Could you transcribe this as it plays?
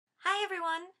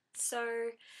everyone! So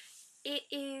it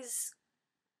is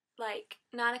like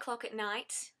 9 o'clock at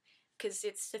night because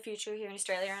it's the future here in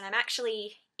Australia and I'm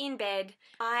actually in bed.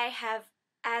 I have,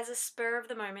 as a spur of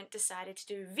the moment, decided to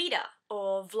do v.e.d.a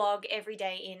or vlog every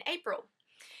day in April.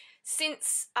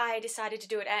 Since I decided to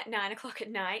do it at 9 o'clock at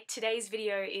night, today's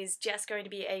video is just going to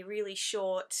be a really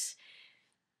short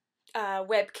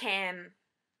webcam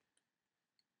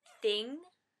thing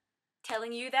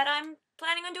telling you that I'm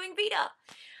planning on doing v.e.d.a.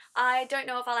 I don't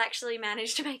know if I'll actually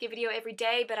manage to make a video every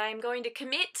day, but I'm going to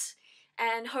commit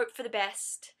and hope for the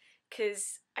best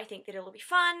because I think that it'll be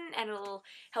fun and it'll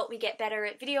help me get better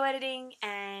at video editing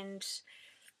and,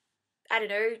 I don't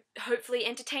know, hopefully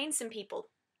entertain some people.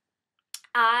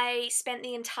 I spent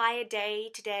the entire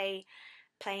day today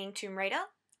playing Tomb Raider,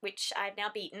 which I've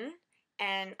now beaten,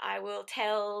 and I will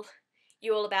tell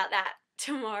you all about that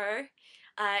tomorrow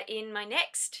in my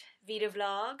next v.e.d.a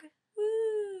vlog.